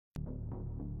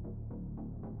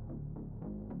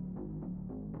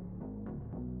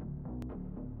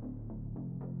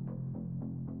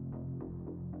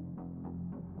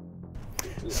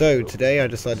So today I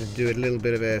decided to do a little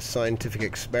bit of a scientific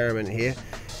experiment here.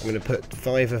 I'm going to put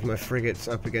 5 of my frigates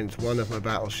up against 1 of my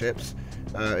battleships.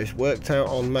 It's worked out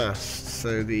en masse.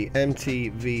 So the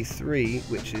MTV3,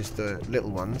 which is the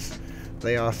little ones,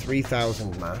 they are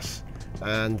 3,000 mass,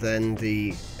 and then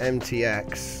the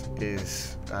MTX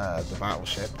is the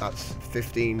battleship, that's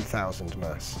 15,000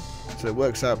 mass. So it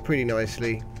works out pretty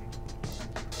nicely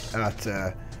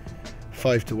at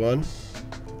 5 to 1.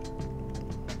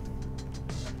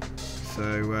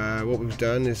 So what we've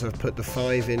done is I've put the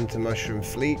 5 into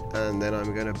MushroomFleet, and then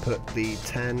I'm going to put the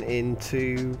 10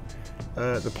 into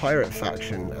the pirate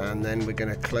faction, and then we're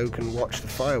going to cloak and watch the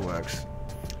fireworks.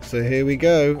 So here we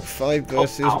go, 5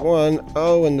 versus 1.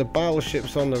 Oh, and the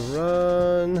battleship's on the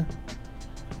run.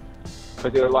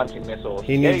 Because they're launching missiles.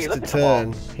 He needs to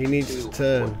turn. He needs to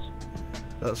turn.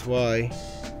 That's why.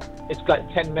 It's got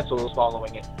 10 missiles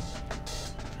following it.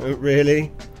 Oh,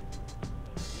 really?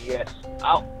 Yes.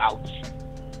 Ow, ouch.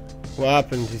 What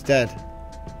happened? He's dead.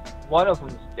 One of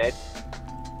them's dead.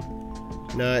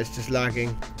 No, it's just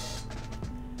lagging.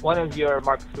 One of your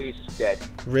Mark III's is dead.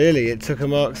 Really? It took a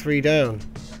Mark III down.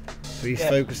 So he's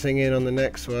focusing in on the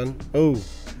next one. Oh,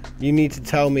 you need to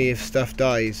tell me if stuff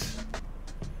dies,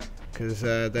 because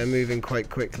they're moving quite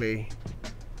quickly.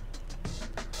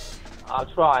 I'll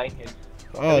try.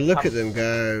 Oh, look at them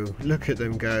go. Look at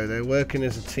them go. They're working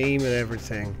as a team and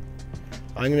everything.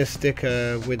 I'm going to stick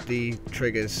with the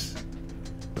triggers,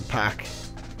 the pack,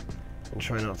 and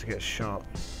try not to get shot.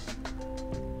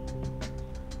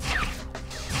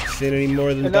 Seen any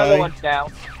more of them die? Another one's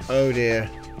down. Oh dear.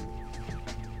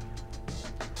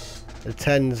 The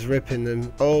 10's ripping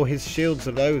them. Oh, his shields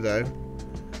are low though.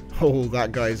 Oh,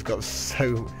 that guy's got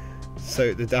so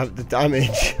the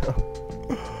damage.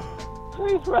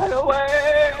 Please run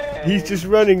away! He's just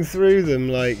running through them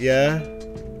like, yeah.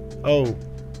 Oh.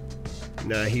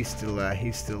 No, he's still there.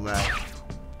 He's still there.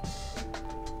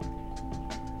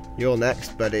 You're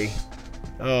next, buddy.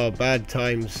 Oh, bad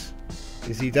times.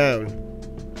 Is he down?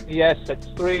 Yes, that's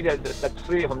 3. That's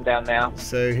 3 of them down now.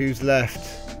 So who's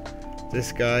left?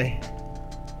 This guy.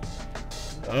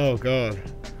 Oh god.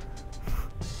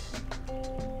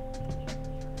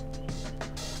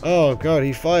 Oh god,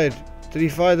 he fired. Did he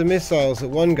fire the missiles at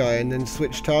one guy and then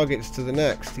switch targets to the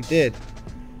next? He did.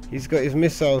 He's got his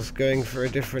missiles going for a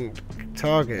different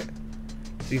target.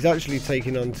 So he's actually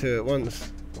taking on 2 at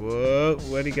once. Whoa,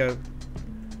 where'd he go?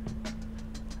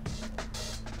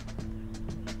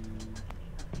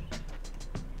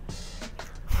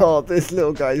 Oh, this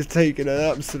little guy's taking an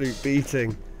absolute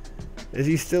beating. Is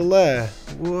he still there?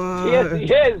 Whoa. Yes,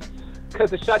 he is!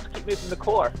 Because the shots keep missing the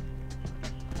core.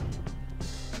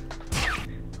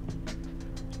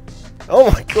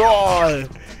 Oh my god!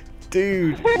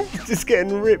 Dude, he's just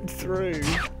getting ripped through.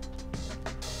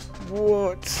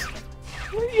 What?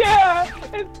 Yeah!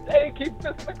 It keeps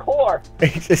missing the core.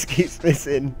 He just keeps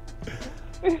missing.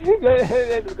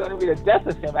 It's going to be the death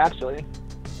of him, actually.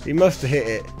 He must have hit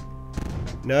it.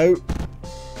 No.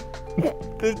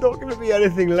 There's not going to be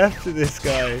anything left of this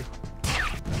guy.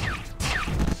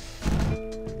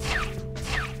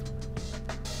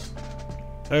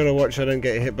 I'm going to watch I don't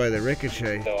get hit by the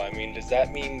ricochet. So, I mean, does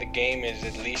that mean the game is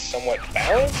at least somewhat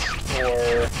balanced?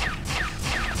 Or...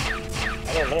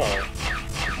 I don't know.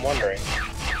 I'm wondering.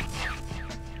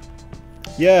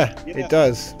 Yeah, it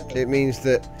does. It means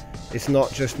that it's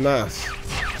not just mass.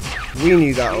 We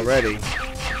knew that already.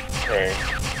 Right.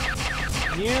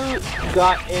 You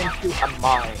got into a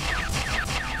mine.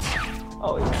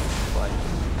 Oh, it's fun.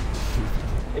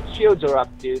 Its shields are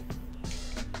up, dude.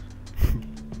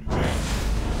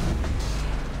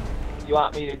 You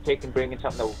want me to take and bring in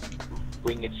something to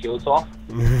bring its shields off?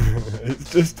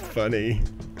 It's just funny.